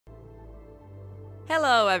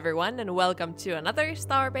Hello everyone and welcome to another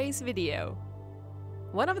Starbase video.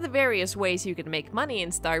 One of the various ways you can make money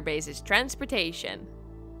in Starbase is transportation.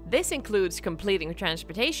 This includes completing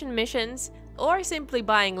transportation missions, or simply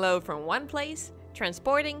buying load from one place,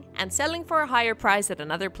 transporting, and selling for a higher price at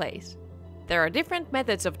another place. There are different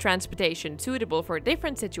methods of transportation suitable for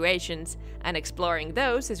different situations, and exploring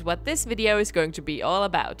those is what this video is going to be all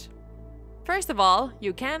about. First of all,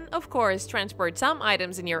 you can, of course, transport some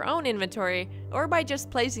items in your own inventory or by just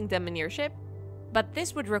placing them in your ship, but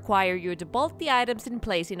this would require you to bolt the items in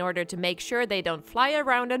place in order to make sure they don't fly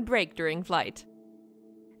around and break during flight.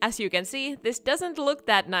 As you can see, this doesn't look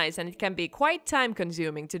that nice and it can be quite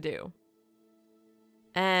time-consuming to do.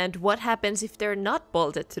 And what happens if they're not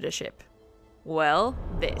bolted to the ship? Well,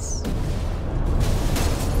 this.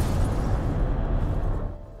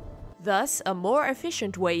 Thus, a more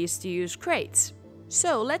efficient way is to use crates.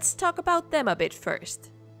 So let's talk about them a bit first.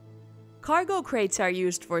 Cargo crates are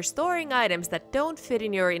used for storing items that don't fit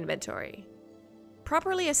in your inventory.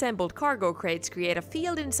 Properly assembled cargo crates create a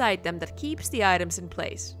field inside them that keeps the items in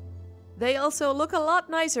place. They also look a lot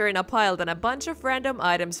nicer in a pile than a bunch of random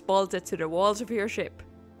items bolted to the walls of your ship.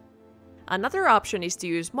 Another option is to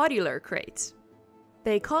use modular crates.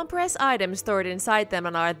 They compress items stored inside them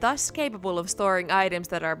and are thus capable of storing items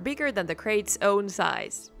that are bigger than the crate's own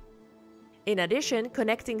size. In addition,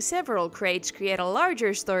 connecting several crates create a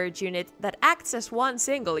larger storage unit that acts as one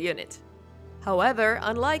single unit. However,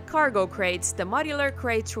 unlike cargo crates, the modular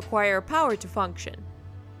crates require power to function.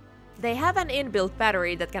 They have an inbuilt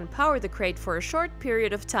battery that can power the crate for a short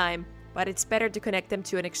period of time, but it's better to connect them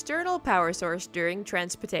to an external power source during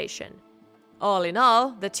transportation. All in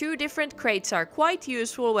all, the two different crates are quite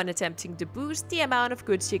useful when attempting to boost the amount of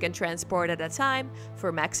goods you can transport at a time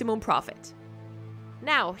for maximum profit.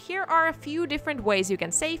 Now, here are a few different ways you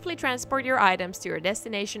can safely transport your items to your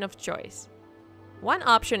destination of choice. One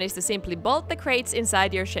option is to simply bolt the crates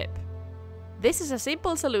inside your ship. This is a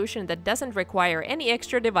simple solution that doesn't require any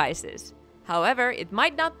extra devices. However, it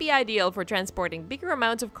might not be ideal for transporting bigger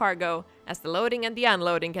amounts of cargo, as the loading and the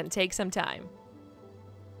unloading can take some time.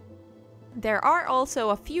 There are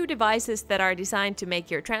also a few devices that are designed to make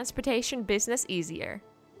your transportation business easier.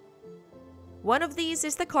 One of these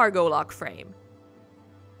is the cargo lock frame.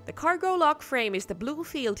 The cargo lock frame is the blue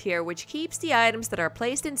field here which keeps the items that are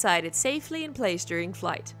placed inside it safely in place during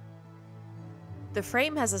flight. The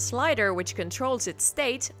frame has a slider which controls its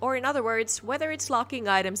state, or in other words, whether it's locking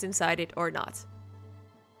items inside it or not.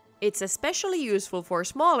 It's especially useful for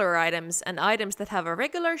smaller items and items that have a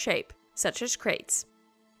regular shape, such as crates.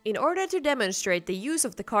 In order to demonstrate the use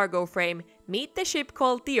of the cargo frame, meet the ship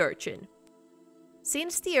called the Urchin.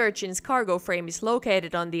 Since the Urchin's cargo frame is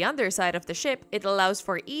located on the underside of the ship, it allows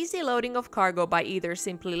for easy loading of cargo by either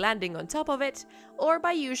simply landing on top of it, or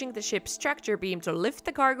by using the ship's tractor beam to lift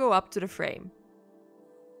the cargo up to the frame.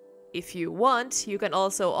 If you want, you can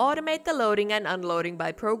also automate the loading and unloading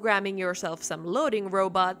by programming yourself some loading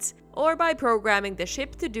robots, or by programming the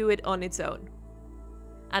ship to do it on its own.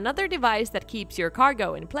 Another device that keeps your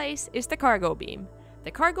cargo in place is the cargo beam.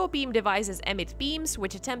 The cargo beam devices emit beams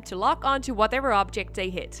which attempt to lock onto whatever object they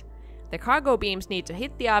hit. The cargo beams need to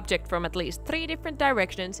hit the object from at least 3 different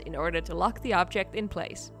directions in order to lock the object in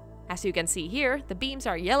place. As you can see here, the beams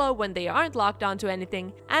are yellow when they aren't locked onto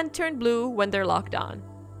anything and turn blue when they're locked on.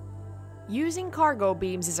 Using cargo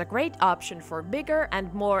beams is a great option for bigger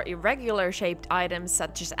and more irregular shaped items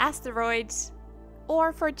such as asteroids,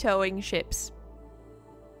 or for towing ships.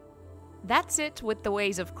 That's it with the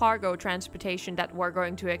ways of cargo transportation that we're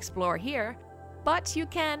going to explore here, but you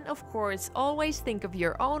can, of course, always think of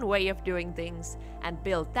your own way of doing things and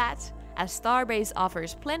build that, as Starbase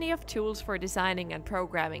offers plenty of tools for designing and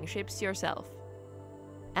programming ships yourself.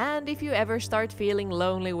 And if you ever start feeling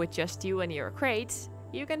lonely with just you and your crates,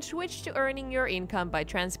 you can switch to earning your income by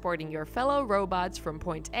transporting your fellow robots from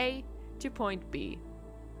point A to point B.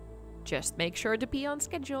 Just make sure to be on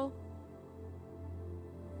schedule.